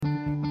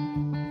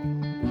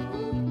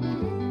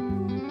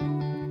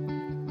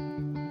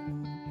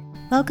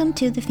Welcome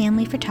to the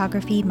Family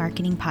Photography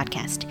Marketing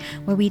Podcast,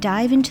 where we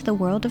dive into the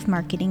world of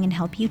marketing and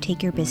help you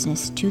take your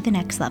business to the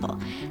next level.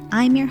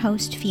 I'm your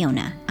host,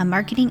 Fiona, a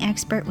marketing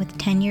expert with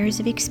 10 years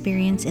of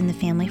experience in the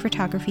family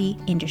photography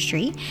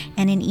industry,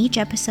 and in each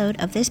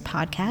episode of this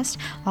podcast,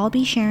 I'll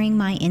be sharing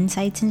my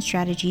insights and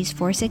strategies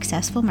for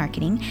successful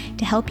marketing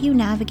to help you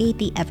navigate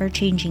the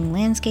ever-changing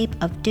landscape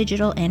of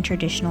digital and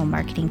traditional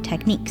marketing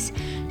techniques.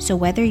 So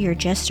whether you're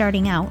just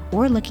starting out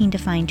or looking to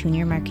fine-tune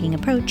your marketing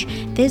approach,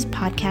 this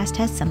podcast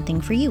has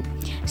something for you.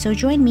 So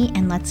join me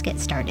and let's get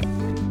started.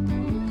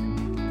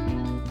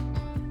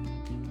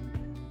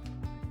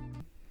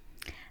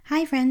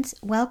 Hi friends,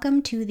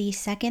 welcome to the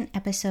second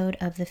episode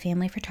of the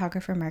Family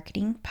Photographer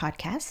Marketing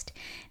Podcast.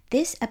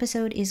 This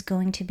episode is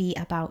going to be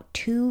about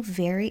two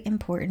very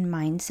important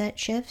mindset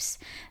shifts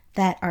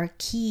that are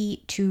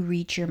key to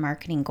reach your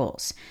marketing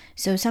goals.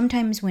 So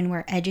sometimes when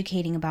we're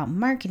educating about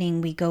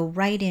marketing, we go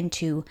right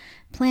into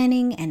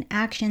planning and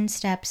action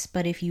steps,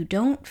 but if you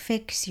don't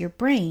fix your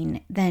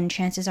brain, then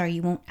chances are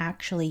you won't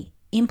actually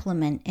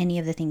implement any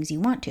of the things you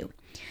want to.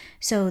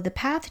 So the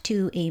path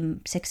to a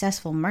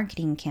successful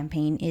marketing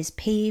campaign is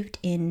paved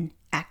in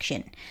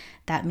action.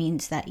 That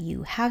means that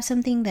you have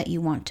something that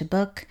you want to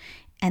book,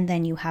 and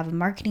then you have a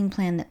marketing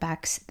plan that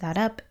backs that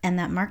up, and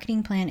that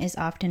marketing plan is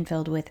often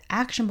filled with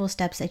actionable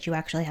steps that you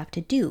actually have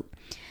to do.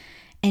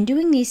 And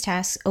doing these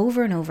tasks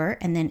over and over,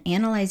 and then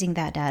analyzing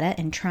that data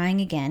and trying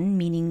again,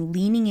 meaning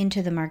leaning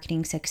into the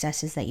marketing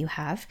successes that you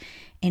have,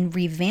 and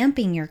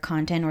revamping your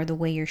content or the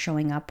way you're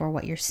showing up or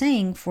what you're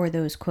saying for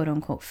those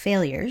quote-unquote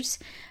failures.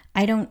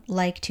 I don't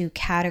like to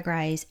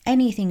categorize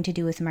anything to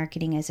do with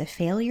marketing as a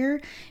failure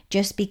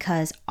just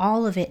because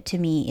all of it to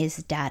me is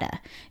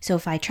data. So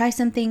if I try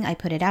something, I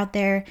put it out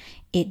there,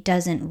 it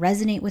doesn't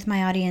resonate with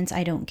my audience,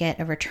 I don't get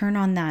a return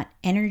on that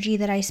energy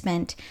that I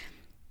spent,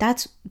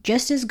 that's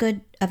just as good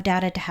of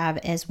data to have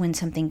as when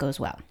something goes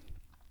well.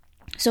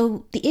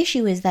 So the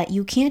issue is that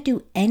you can't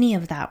do any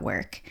of that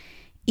work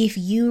if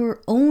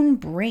your own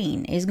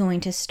brain is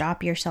going to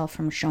stop yourself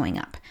from showing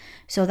up.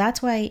 So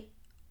that's why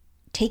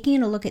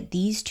taking a look at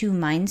these two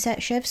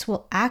mindset shifts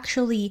will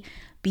actually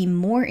be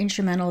more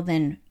instrumental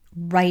than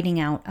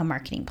writing out a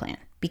marketing plan,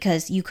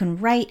 because you can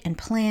write and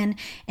plan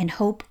and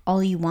hope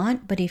all you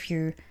want, but if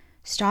you're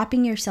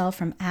stopping yourself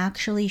from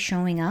actually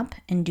showing up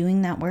and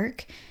doing that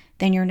work,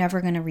 then you're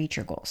never going to reach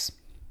your goals.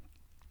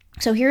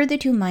 So here are the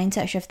two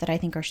mindset shifts that I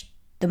think are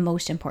the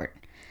most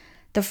important.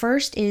 The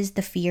first is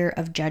the fear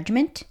of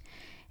judgment.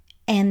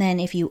 And then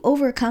if you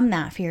overcome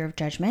that fear of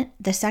judgment,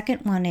 the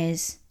second one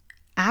is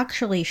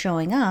actually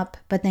showing up,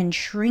 but then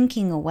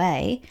shrinking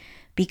away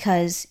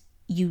because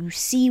you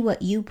see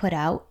what you put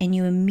out and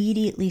you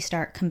immediately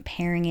start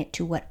comparing it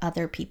to what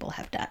other people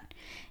have done.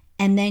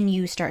 And then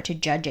you start to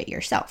judge it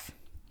yourself.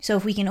 So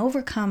if we can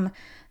overcome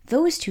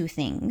those two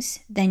things,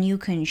 then you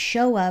can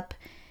show up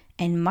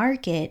and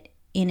market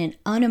in an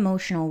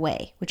unemotional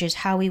way, which is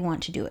how we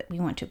want to do it. We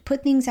want to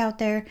put things out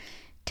there,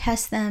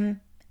 test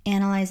them,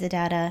 analyze the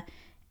data,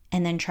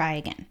 and then try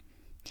again.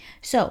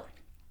 So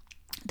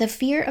the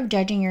fear of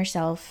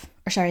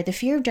the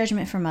fear of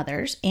judgment from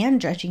others and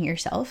judging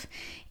yourself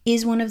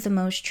is one of the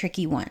most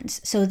tricky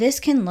ones. So this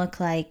can look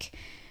like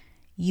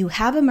you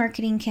have a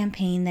marketing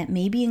campaign that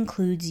maybe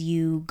includes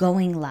you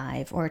going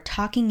live or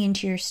talking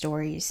into your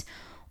stories,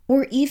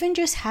 or even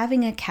just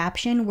having a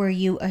caption where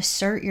you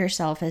assert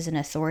yourself as an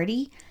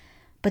authority.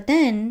 But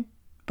then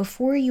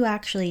before you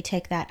actually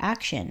take that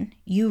action,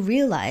 you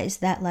realize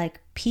that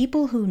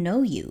people who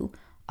know you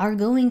are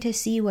going to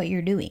see what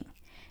you're doing,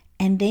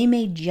 and they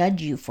may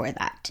judge you for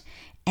that.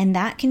 And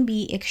that can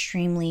be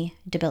extremely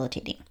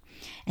debilitating.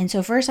 And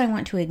so first I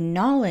want to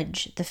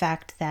acknowledge the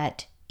fact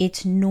that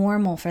it's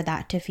normal for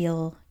that to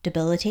feel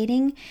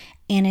debilitating.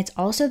 And it's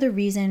also the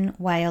reason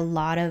why a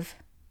lot of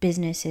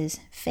businesses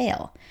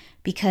fail,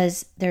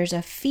 because there's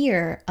a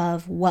fear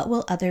of what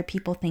will other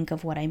people think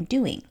of what I'm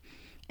doing.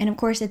 And of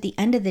course, at the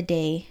end of the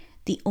day,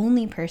 the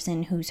only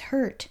person who's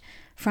hurt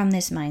from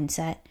this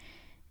mindset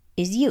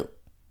is you.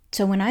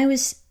 So when I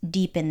was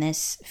deep in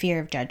this fear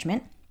of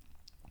judgment,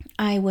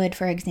 I would,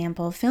 for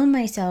example, film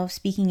myself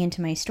speaking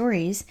into my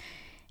stories,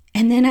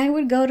 and then I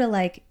would go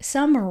to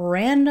some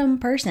random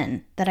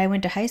person that I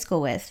went to high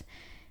school with,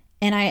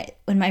 and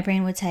when my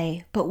brain would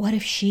say, but what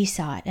if she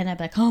saw it? And I'd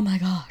be like, oh my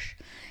gosh,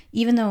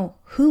 even though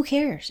who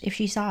cares if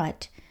she saw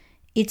it?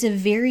 It's a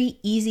very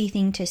easy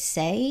thing to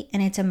say,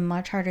 and it's a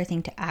much harder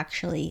thing to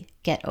actually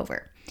get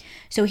over.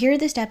 So here are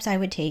the steps I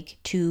would take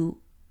to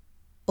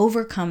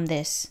overcome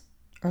this,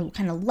 or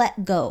kind of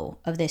let go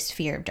of this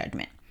fear of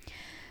judgment.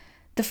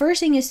 The first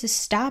thing is to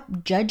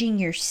stop judging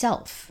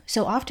yourself.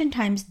 So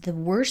oftentimes the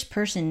worst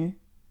person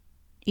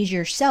is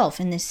yourself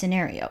in this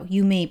scenario.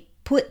 You may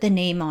put the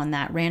name on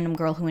that random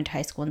girl who went to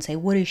high school and say,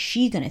 what is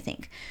she going to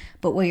think?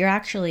 But what you're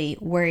actually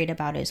worried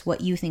about is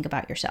what you think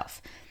about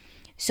yourself.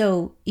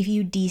 So if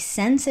you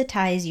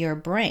desensitize your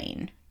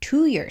brain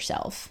to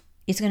yourself,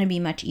 it's going to be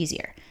much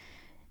easier.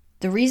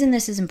 The reason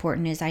this is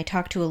important is I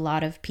talk to a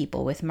lot of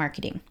people with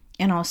marketing,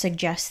 and I'll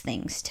suggest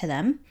things to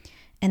them.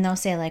 And they'll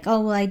say oh,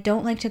 well, I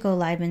don't like to go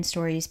live in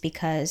stories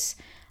because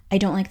I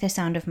don't like the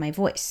sound of my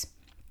voice.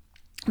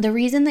 The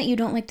reason that you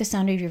don't like the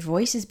sound of your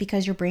voice is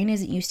because your brain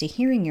isn't used to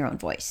hearing your own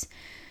voice.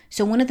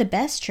 So one of the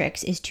best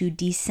tricks is to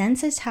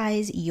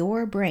desensitize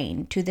your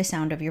brain to the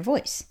sound of your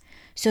voice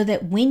so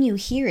that when you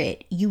hear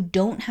it, you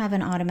don't have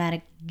an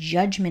automatic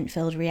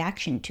judgment-filled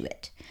reaction to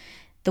it.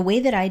 The way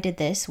that I did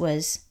this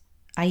was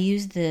I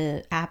used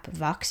the app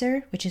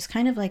Voxer, which is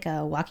kind of like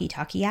a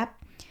walkie-talkie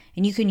app,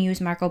 and you can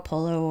use Marco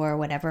Polo or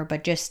whatever,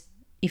 but just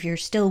if you're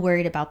still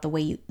worried about the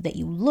way that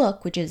you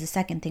look, which is the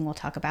second thing we'll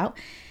talk about,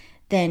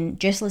 then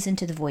just listen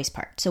to the voice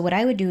part. So what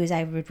I would do is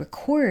I would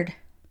record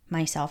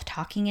myself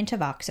talking into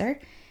Voxer,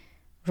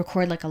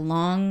 record like a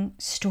long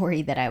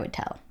story that I would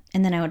tell.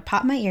 And then I would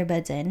pop my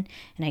earbuds in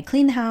and I'd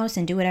clean the house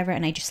and do whatever.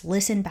 And I just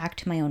listen back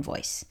to my own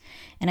voice.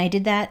 And I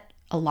did that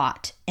a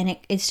lot. And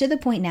it's to the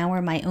point now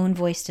where my own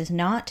voice does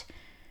not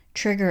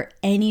trigger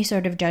any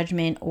sort of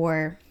judgment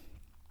or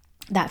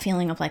that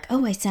feeling of like,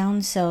 oh, I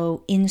sound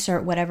so,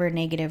 insert whatever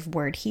negative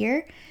word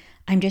here.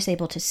 I'm just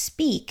able to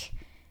speak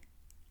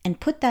and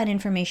put that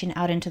information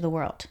out into the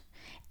world.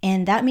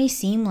 And that may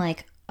seem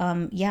like,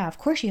 yeah, of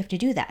course you have to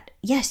do that.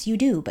 Yes, you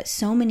do. But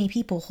so many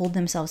people hold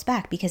themselves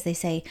back because they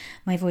say,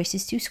 my voice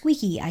is too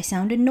squeaky. I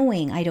sound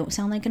annoying. I don't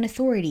sound like an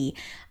authority.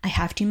 I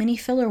have too many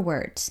filler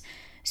words.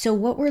 So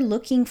what we're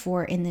looking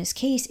for in this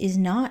case is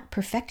not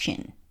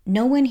perfection.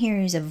 No one here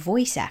is a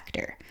voice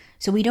actor.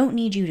 So we don't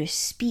need you to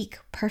speak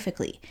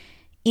perfectly.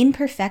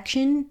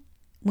 Imperfection,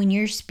 when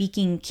you're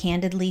speaking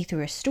candidly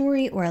through a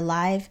story or a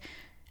live,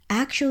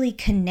 actually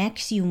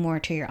connects you more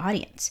to your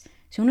audience.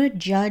 So don't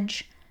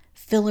judge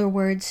filler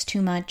words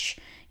too much.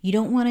 You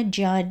don't want to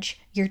judge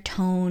your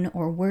tone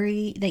or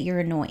worry that you're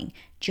annoying.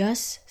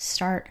 Just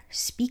start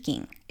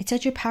speaking. It's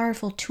such a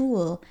powerful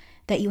tool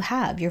that you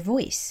have, your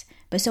voice,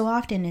 but so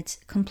often it's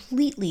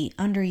completely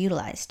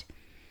underutilized.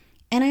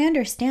 And I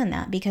understand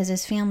that because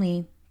as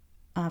family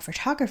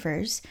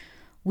photographers,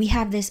 we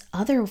have this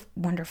other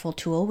wonderful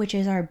tool, which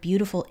is our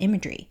beautiful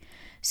imagery.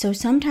 So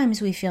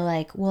sometimes we feel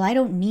like, well, I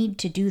don't need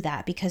to do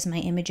that because my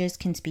images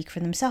can speak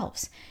for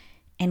themselves.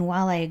 And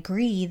while I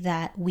agree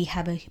that we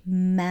have a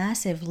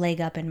massive leg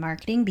up in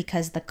marketing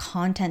because the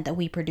content that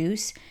we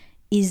produce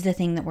is the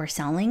thing that we're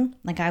selling,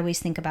 like I always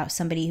think about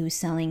somebody who's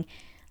selling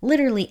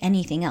literally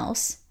anything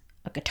else,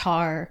 a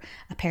guitar,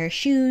 a pair of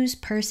shoes,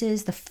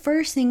 purses, the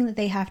first thing that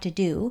they have to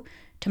do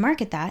to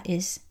market that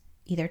is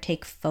either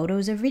take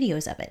photos or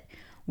videos of it.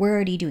 We're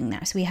already doing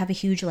that, so we have a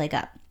huge leg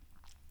up.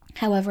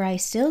 However, I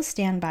still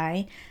stand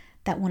by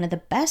that one of the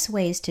best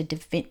ways to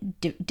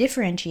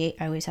differentiate,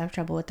 I always have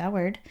trouble with that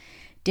word,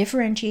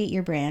 differentiate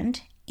your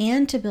brand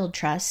and to build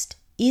trust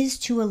is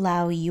to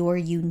allow your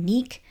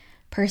unique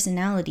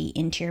personality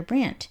into your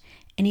brand.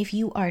 And if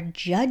you are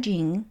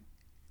judging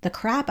the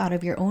crap out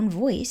of your own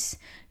voice,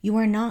 you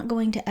are not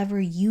going to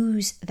ever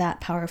use that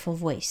powerful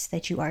voice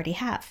that you already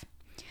have.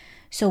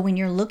 So when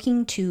you're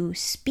looking to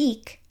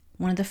speak,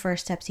 one of the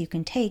first steps you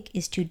can take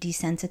is to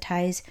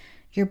desensitize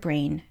your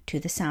brain to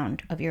the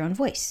sound of your own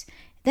voice.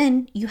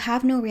 Then you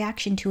have no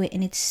reaction to it,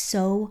 and it's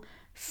so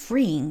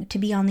freeing to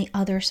be on the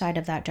other side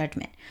of that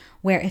judgment,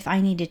 where if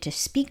I needed to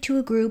speak to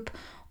a group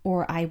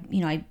or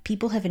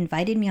people have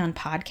invited me on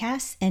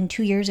podcasts, and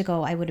 2 years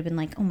ago I would have been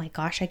like, oh my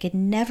gosh, I could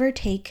never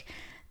take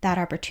that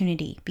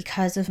opportunity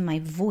because of my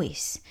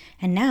voice.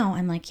 And now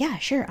I'm like, yeah,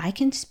 sure, I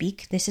can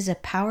speak. This is a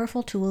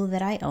powerful tool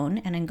that I own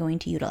and I'm going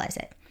to utilize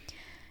it.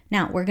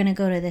 Now we're going to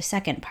go to the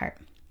second part,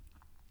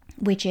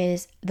 which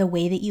is the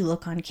way that you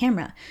look on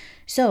camera.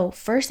 So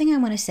first thing I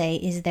want to say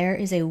is there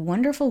is a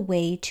wonderful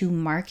way to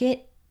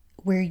market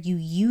where you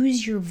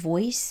use your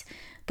voice,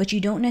 but you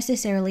don't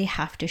necessarily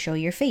have to show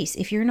your face.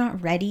 If you're not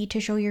ready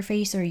to show your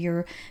face or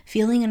you're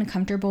feeling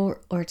uncomfortable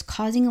or it's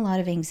causing a lot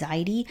of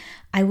anxiety,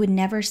 I would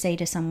never say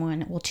to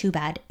someone, well, too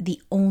bad,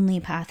 the only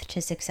path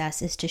to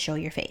success is to show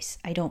your face.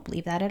 I don't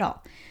believe that at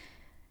all.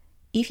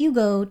 If you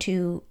go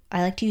to,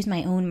 I like to use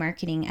my own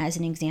marketing as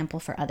an example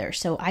for others.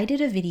 So I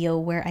did a video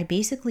where I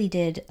basically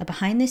did a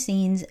behind the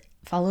scenes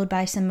followed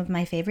by some of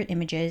my favorite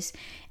images,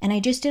 and I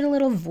just did a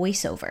little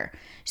voiceover.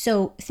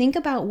 So think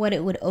about what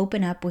it would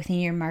open up within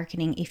your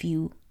marketing if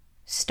you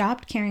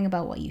stopped caring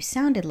about what you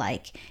sounded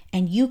like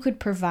and you could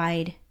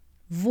provide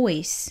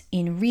voice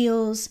in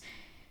reels.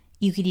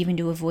 You could even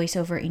do a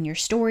voiceover in your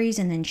stories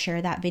and then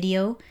share that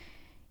video.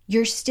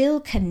 You're still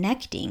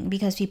connecting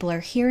because people are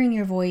hearing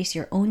your voice,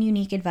 your own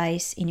unique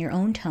advice in your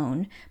own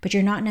tone, but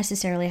you're not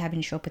necessarily having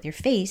to show up with your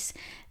face.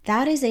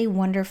 That is a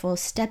wonderful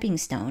stepping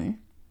stone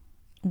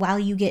while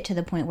you get to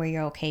the point where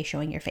you're okay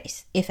showing your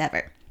face, if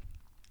ever.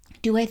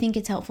 Do I think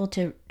it's helpful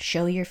to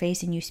show your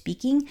face in you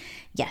speaking?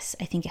 Yes,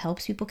 I think it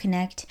helps people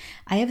connect.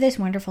 I have this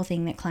wonderful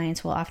thing that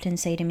clients will often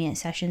say to me at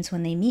sessions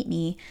when they meet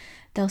me.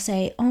 They'll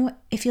say, oh,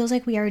 it feels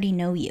like we already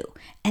know you.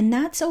 And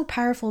that's so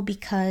powerful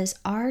because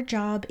our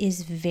job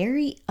is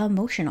very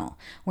emotional.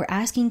 We're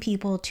asking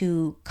people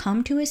to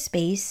come to a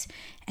space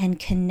and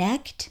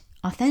connect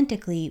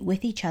authentically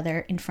with each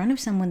other in front of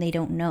someone they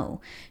don't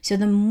know. So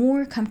the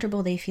more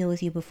comfortable they feel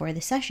with you before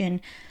the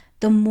session,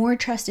 the more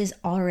trust is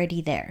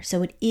already there.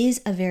 So it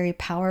is a very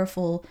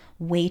powerful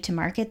way to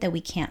market that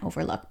we can't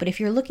overlook. But if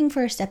you're looking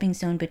for a stepping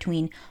stone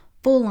between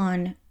full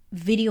on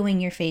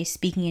videoing your face,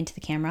 speaking into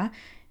the camera,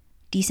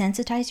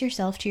 desensitize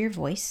yourself to your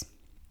voice,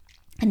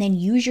 and then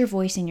use your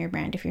voice in your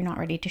brand if you're not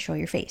ready to show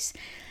your face.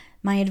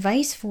 My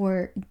advice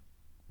for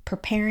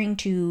preparing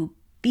to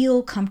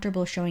feel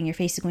comfortable showing your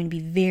face is going to be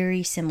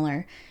very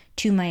similar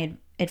to my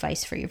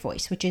advice for your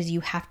voice, which is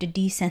you have to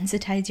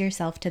desensitize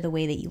yourself to the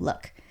way that you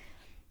look.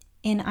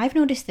 And I've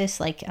noticed this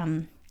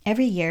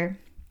every year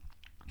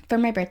for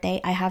my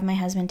birthday, I have my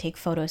husband take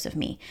photos of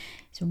me.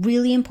 It's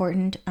really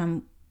important.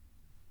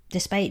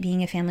 Despite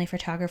being a family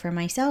photographer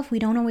myself, we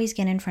don't always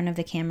get in front of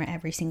the camera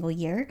every single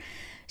year.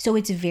 So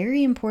it's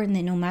very important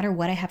that no matter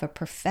what, I have a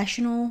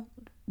professional,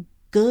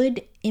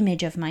 good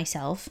image of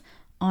myself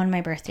on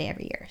my birthday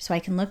every year. So I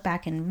can look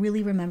back and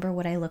really remember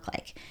what I look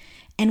like.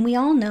 And we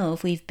all know,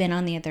 if we've been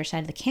on the other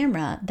side of the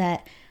camera,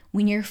 that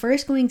when you're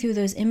first going through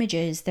those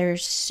images,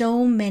 there's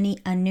so many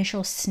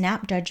initial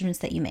snap judgments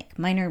that you make.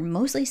 Mine are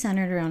mostly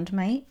centered around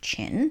my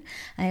chin.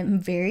 I am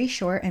very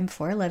short. I'm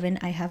 4'11".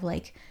 I have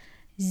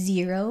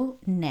zero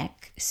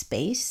neck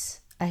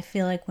space. I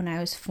feel like when I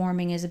was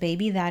forming as a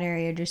baby, that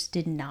area just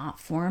did not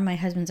form. My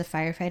husband's a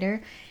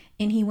firefighter,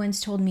 and he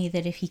once told me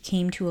that if he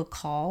came to a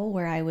call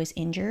where I was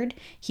injured,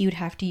 he would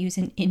have to use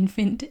an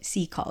infant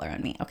C-collar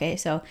on me. Okay,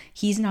 so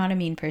he's not a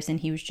mean person.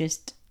 He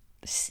just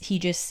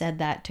said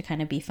that to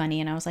kind of be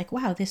funny, and I was like,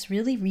 wow, this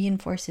really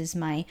reinforces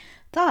my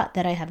thought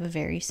that I have a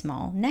very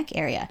small neck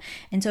area.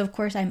 And so of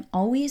course I'm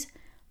always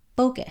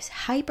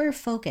hyper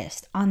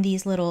focused on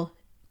these little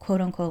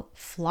quote unquote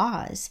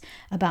flaws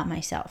about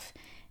myself.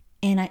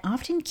 And I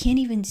often can't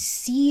even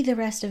see the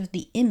rest of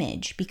the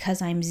image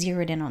because I'm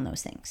zeroed in on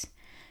those things.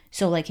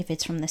 So if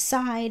it's from the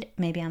side,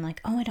 maybe I'm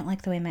like, oh, I don't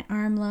like the way my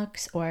arm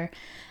looks, or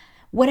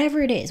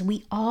whatever it is.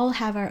 We all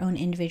have our own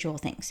individual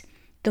things.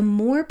 The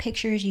more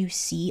pictures you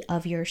see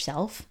of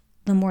yourself,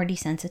 the more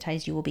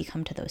desensitized you will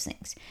become to those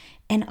things.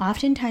 And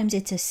oftentimes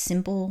it's a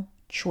simple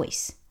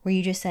choice where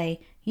you just say,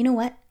 you know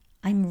what?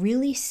 I'm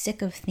really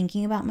sick of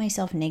thinking about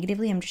myself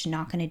negatively. I'm just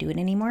not going to do it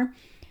anymore.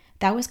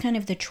 That was kind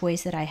of the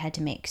choice that I had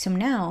to make. So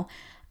now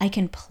I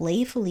can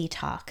playfully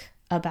talk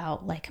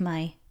about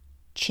my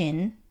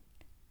chin.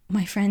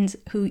 My friends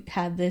who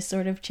have this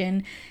sort of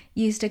chin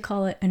used to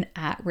call it an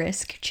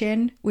at-risk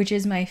chin, which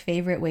is my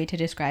favorite way to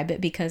describe it,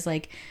 because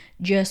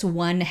just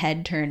one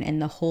head turn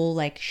and the whole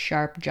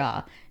sharp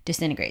jaw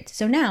disintegrates.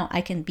 So now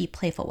I can be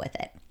playful with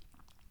it.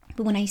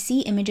 But when I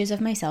see images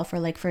of myself,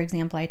 or for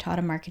example, I taught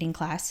a marketing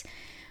class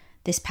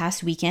this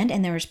past weekend,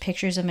 and there was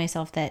pictures of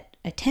myself that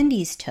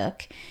attendees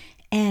took.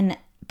 And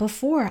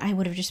before I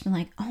would have just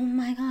been oh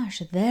my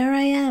gosh, there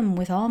I am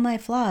with all my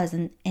flaws.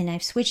 And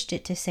I've switched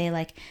it to say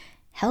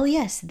hell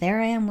yes,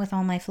 there I am with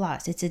all my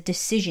flaws. It's a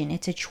decision.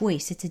 It's a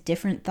choice. It's a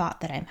different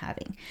thought that I'm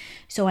having.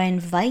 So I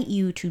invite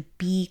you to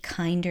be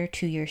kinder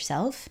to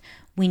yourself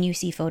when you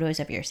see photos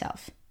of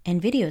yourself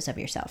and videos of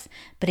yourself.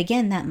 But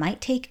again, that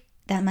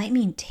might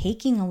mean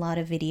taking a lot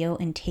of video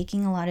and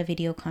taking a lot of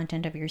video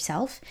content of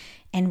yourself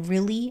and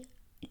really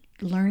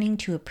learning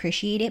to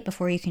appreciate it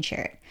before you can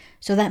share it.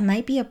 So that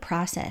might be a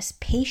process.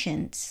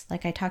 Patience,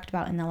 like I talked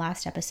about in the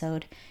last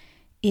episode,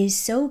 is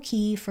so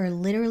key for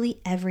literally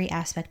every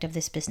aspect of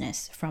this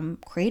business, from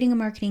creating a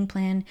marketing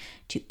plan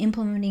to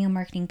implementing a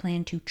marketing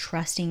plan to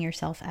trusting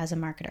yourself as a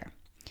marketer.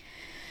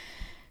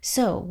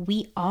 So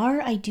we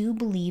are, I do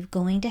believe,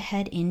 going to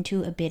head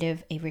into a bit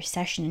of a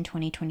recession in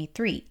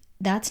 2023.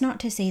 That's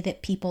not to say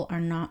that people are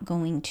not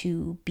going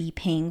to be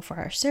paying for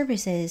our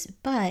services,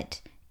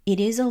 but it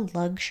is a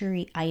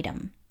luxury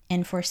item.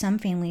 And for some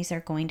families,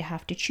 they're going to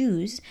have to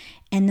choose.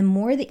 And the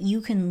more that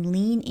you can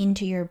lean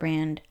into your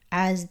brand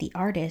as the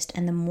artist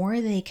and the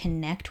more they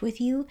connect with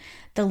you,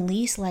 the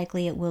least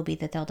likely it will be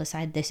that they'll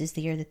decide this is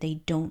the year that they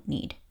don't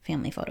need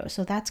family photos.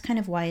 So that's kind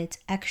of why it's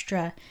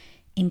extra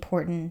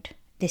important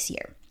this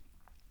year.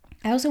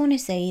 I also want to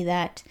say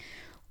that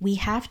we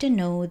have to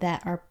know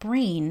that our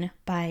brain,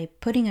 by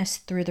putting us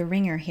through the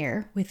ringer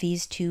here with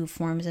these two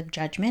forms of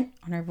judgment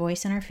on our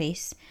voice and our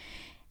face,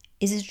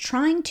 is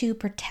trying to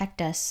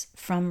protect us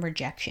from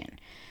rejection.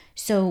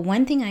 So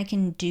one thing I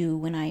can do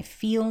when I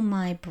feel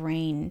my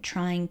brain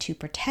trying to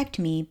protect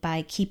me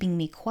by keeping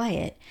me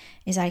quiet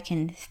is I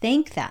can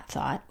thank that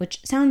thought, which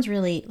sounds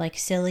really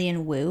silly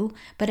and woo,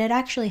 but it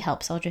actually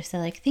helps. I'll just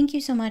say thank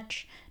you so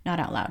much, not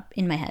out loud,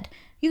 in my head.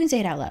 You can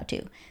say it out loud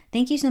too.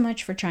 Thank you so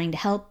much for trying to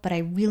help, but I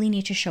really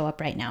need to show up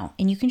right now.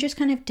 And you can just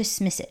kind of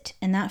dismiss it.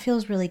 And that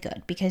feels really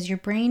good because your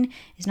brain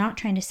is not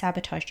trying to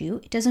sabotage you.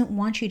 It doesn't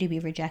want you to be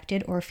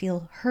rejected or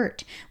feel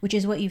hurt, which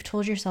is what you've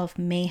told yourself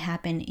may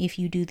happen if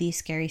you do these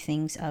scary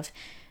things of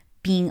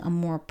being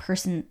more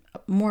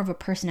of a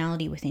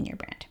personality within your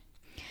brand.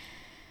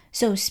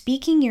 So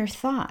speaking your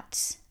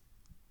thoughts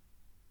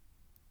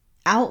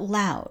out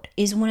loud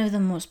is one of the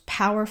most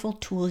powerful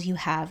tools you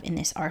have in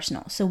this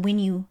arsenal. So when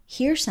you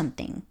hear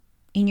something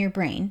in your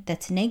brain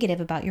that's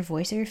negative about your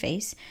voice or your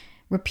face,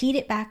 repeat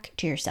it back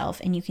to yourself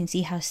and you can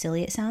see how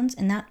silly it sounds.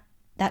 And that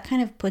that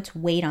kind of puts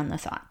weight on the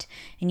thought.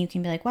 And you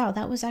can be like, wow,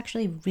 that was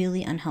actually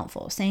really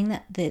unhelpful. Saying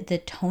that the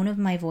tone of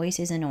my voice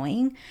is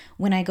annoying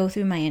when I go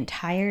through my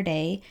entire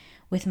day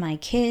with my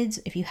kids,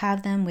 if you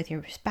have them, with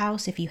your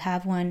spouse, if you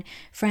have one,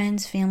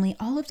 friends, family,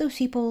 all of those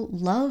people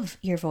love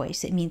your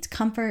voice. It means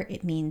comfort,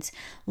 it means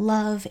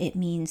love, it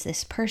means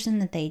this person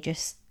that they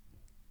just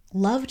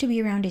love to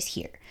be around is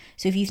here.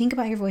 So if you think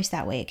about your voice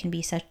that way, it can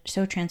be so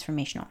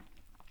transformational.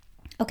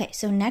 Okay,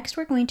 so next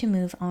we're going to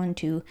move on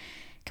to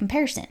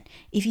comparison.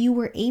 If you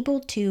were able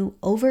to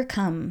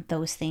overcome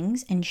those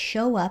things and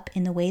show up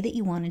in the way that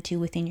you wanted to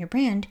within your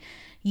brand,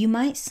 you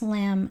might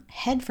slam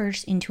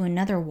headfirst into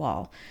another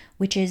wall,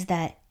 which is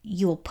that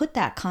you'll put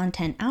that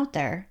content out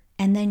there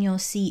and then you'll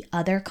see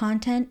other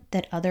content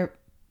that other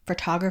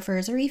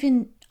photographers or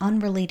even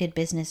unrelated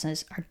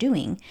businesses are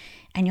doing.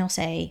 And you'll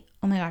say,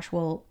 oh my gosh,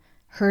 well,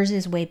 hers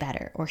is way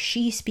better, or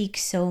she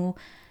speaks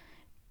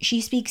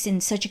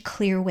in such a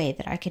clear way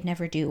that I could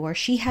never do, or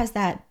she has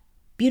that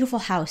beautiful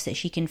house that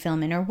she can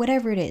film in, or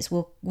whatever it is.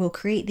 We'll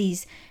create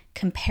these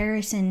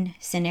comparison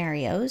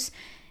scenarios,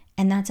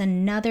 and that's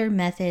another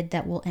method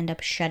that will end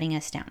up shutting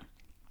us down.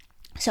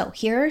 So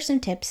here are some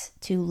tips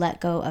to let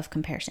go of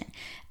comparison.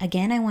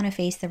 Again, I want to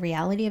face the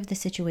reality of the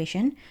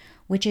situation,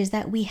 which is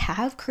that we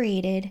have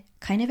created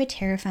kind of a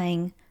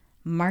terrifying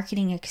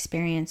marketing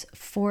experience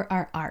for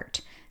our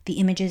art, the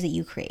images that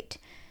you create.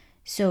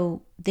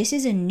 So this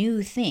is a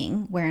new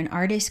thing where an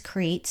artist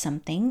creates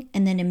something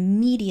and then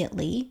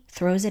immediately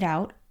throws it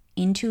out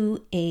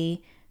into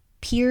a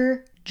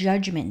peer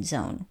judgment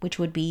zone, which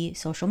would be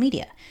social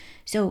media.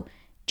 So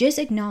just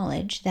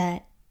acknowledge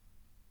that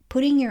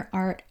putting your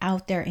art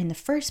out there in the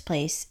first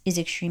place is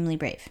extremely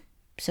brave.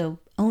 So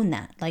own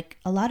that. Like,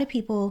 a lot of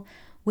people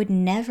would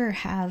never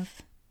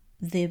have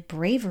the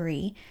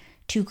bravery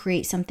to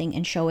create something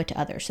and show it to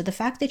others. So the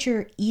fact that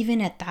you're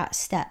even at that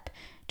step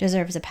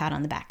deserves a pat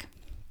on the back.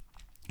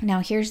 Now,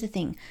 here's the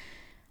thing.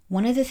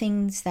 One of the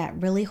things that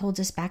really holds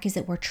us back is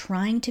that we're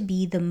trying to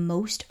be the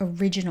most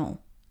original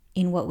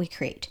in what we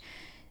create.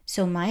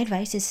 So my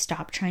advice is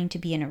stop trying to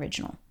be an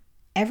original.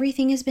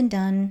 Everything has been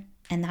done,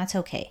 and that's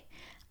okay.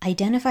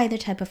 Identify the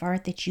type of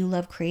art that you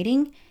love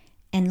creating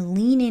and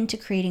lean into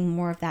creating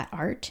more of that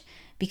art,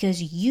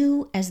 because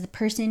you, as the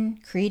person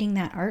creating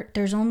that art,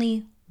 there's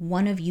only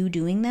one of you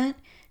doing that.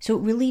 So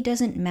it really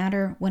doesn't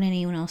matter what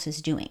anyone else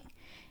is doing.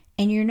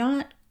 And you're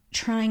not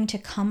trying to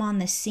come on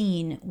the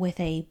scene with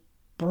a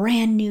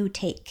brand new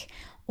take,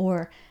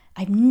 or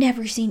I've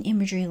never seen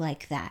imagery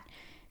like that.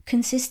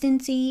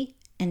 Consistency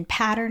and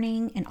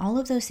patterning and all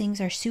of those things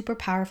are super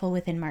powerful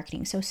within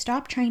marketing. So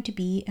stop trying to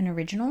be an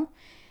original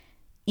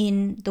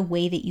in the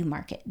way that you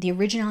market. The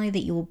originality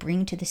that you will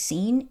bring to the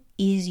scene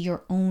is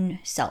your own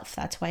self.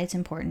 That's why it's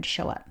important to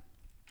show up.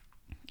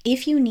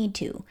 If you need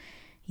to,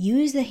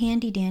 use the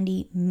handy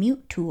dandy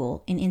mute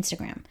tool in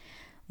Instagram.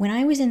 When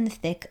I was in the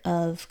thick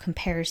of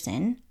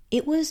comparison,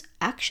 it was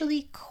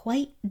actually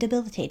quite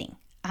debilitating.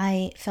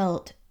 I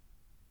felt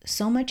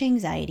so much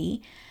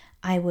anxiety.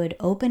 I would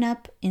open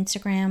up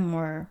Instagram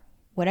or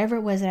whatever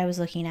it was that I was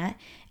looking at,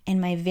 and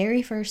my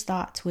very first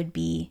thoughts would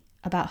be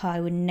about how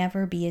I would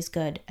never be as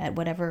good at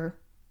whatever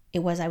it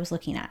was I was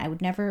looking at. I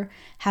would never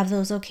have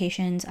those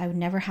locations. I would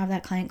never have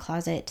that client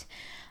closet.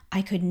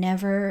 I could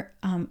never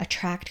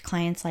attract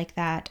clients like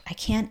that. I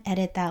can't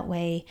edit that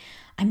way.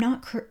 I'm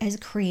not as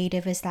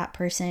creative as that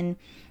person.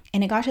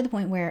 And it got to the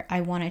point where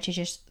I wanted to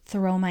just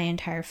throw my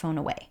entire phone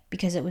away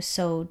because it was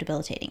so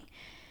debilitating.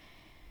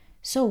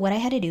 So what I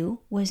had to do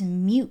was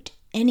mute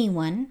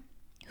anyone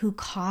who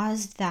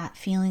caused that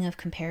feeling of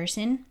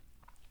comparison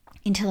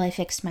until I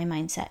fixed my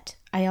mindset.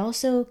 I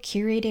also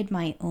curated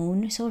my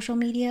own social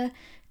media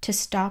to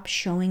stop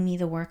showing me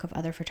the work of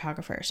other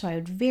photographers. So I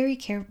would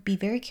be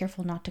very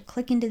careful not to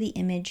click into the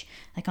image,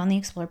 like on the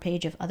Explore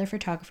page, of other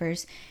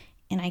photographers.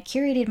 And I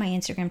curated my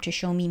Instagram to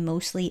show me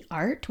mostly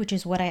art, which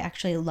is what I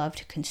actually love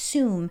to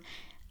consume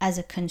as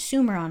a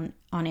consumer on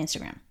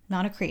Instagram,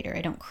 not a creator.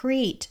 I don't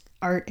create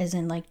art as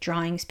in like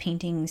drawings,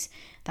 paintings,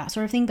 that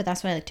sort of thing, but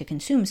that's what I like to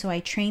consume. So I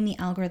train the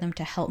algorithm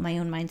to help my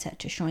own mindset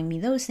to showing me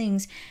those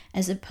things,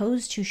 as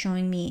opposed to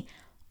showing me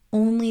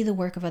only the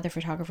work of other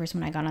photographers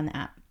when I got on the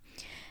app.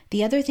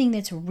 The other thing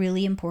that's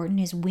really important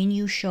is when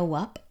you show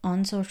up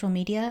on social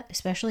media,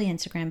 especially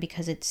Instagram,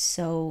 because it's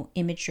so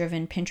image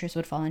driven, Pinterest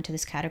would fall into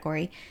this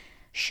category.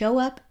 Show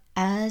up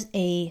as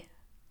a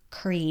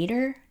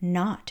creator,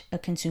 not a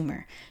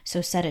consumer.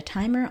 So set a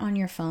timer on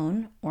your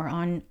phone or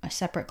on a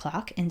separate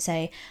clock and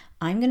say,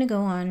 I'm going to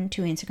go on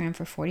to Instagram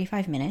for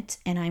 45 minutes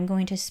and I'm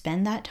going to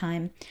spend that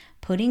time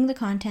putting the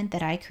content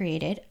that I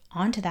created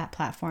onto that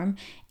platform,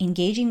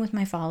 engaging with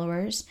my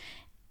followers,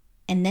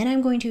 and then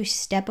I'm going to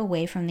step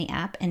away from the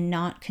app and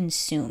not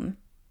consume,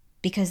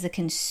 because the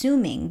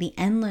consuming, the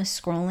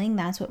endless scrolling,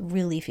 that's what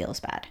really feels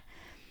bad.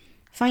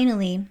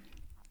 Finally,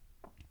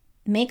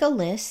 make a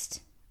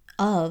list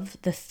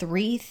of the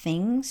 3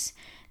 things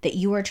that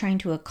you are trying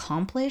to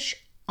accomplish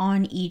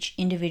on each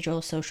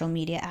individual social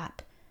media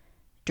app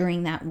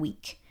during that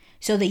week,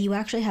 so that you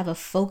actually have a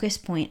focus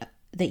point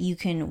that you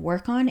can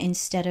work on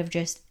instead of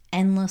just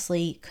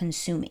endlessly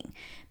consuming.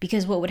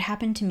 Because what would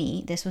happen to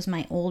me, this was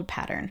my old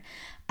pattern,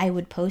 I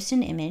would post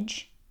an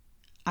image,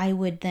 I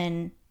would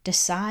then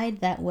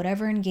decide that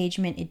whatever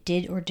engagement it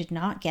did or did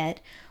not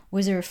get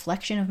was a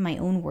reflection of my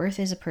own worth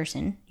as a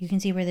person. You can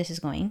see where this is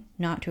going,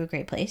 not to a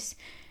great place.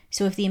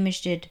 So if the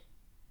image did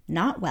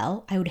not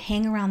well, I would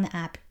hang around the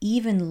app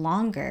even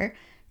longer,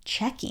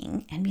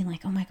 checking and being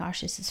like, oh my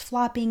gosh, this is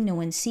flopping, no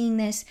one's seeing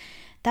this.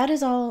 That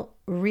is all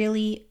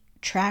really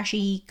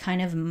trashy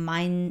kind of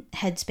mind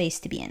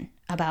headspace to be in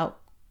about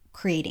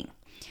creating.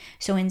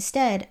 So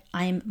instead,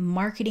 I'm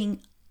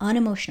marketing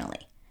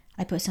unemotionally.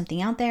 I put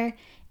something out there,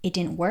 it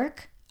didn't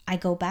work, I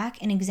go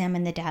back and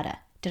examine the data.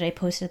 Did I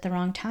post it at the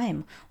wrong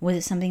time? Was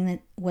it something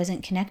that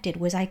wasn't connected?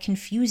 Was I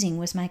confusing?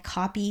 Was my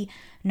copy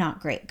not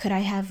great? Could I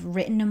have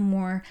written a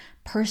more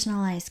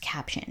personalized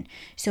caption?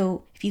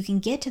 So if you can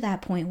get to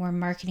that point where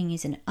marketing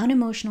is an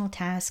unemotional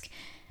task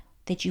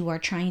that you are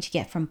trying to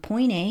get from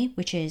point A,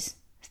 which is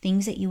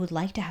things that you would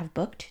like to have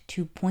booked,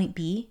 to point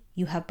B,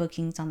 you have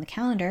bookings on the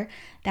calendar,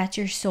 that's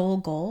your sole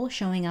goal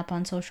showing up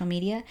on social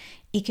media,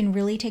 it can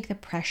really take the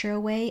pressure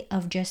away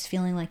of just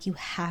feeling like you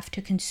have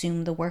to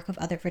consume the work of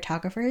other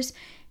photographers,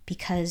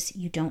 because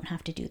you don't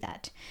have to do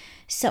that.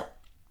 So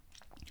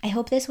I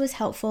hope this was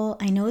helpful.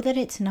 I know that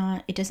it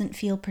doesn't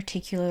feel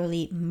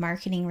particularly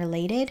marketing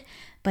related,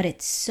 but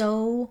it's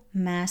so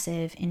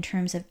massive in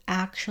terms of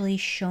actually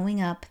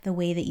showing up the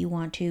way that you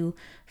want to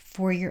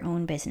for your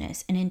own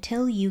business. And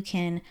until you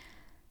can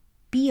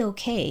be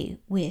okay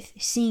with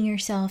seeing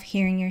yourself,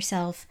 hearing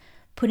yourself,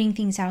 putting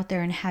things out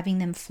there and having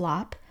them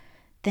flop,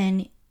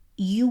 then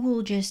you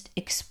will just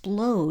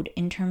explode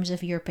in terms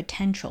of your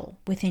potential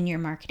within your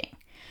marketing.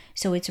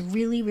 So it's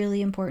really,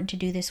 really important to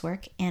do this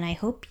work, and I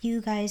hope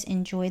you guys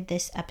enjoyed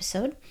this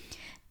episode.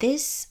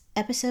 This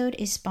episode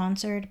is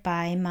sponsored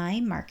by my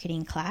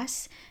marketing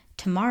class.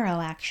 Tomorrow,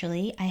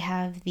 actually, I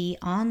have the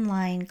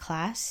online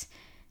class.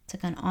 It's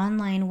like an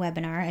online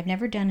webinar. I've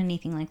never done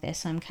anything like this,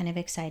 so I'm kind of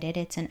excited.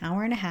 It's an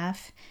hour and a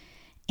half,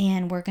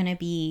 and we're going to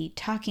be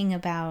talking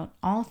about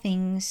all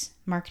things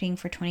marketing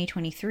for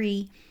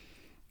 2023,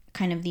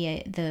 kind of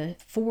the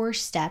 4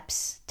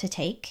 steps to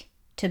take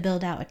to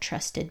build out a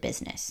trusted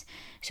business.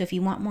 So if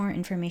you want more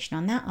information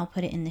on that, I'll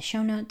put it in the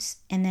show notes,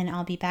 and then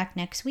I'll be back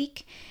next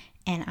week,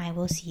 and I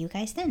will see you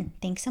guys then.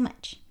 Thanks so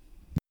much.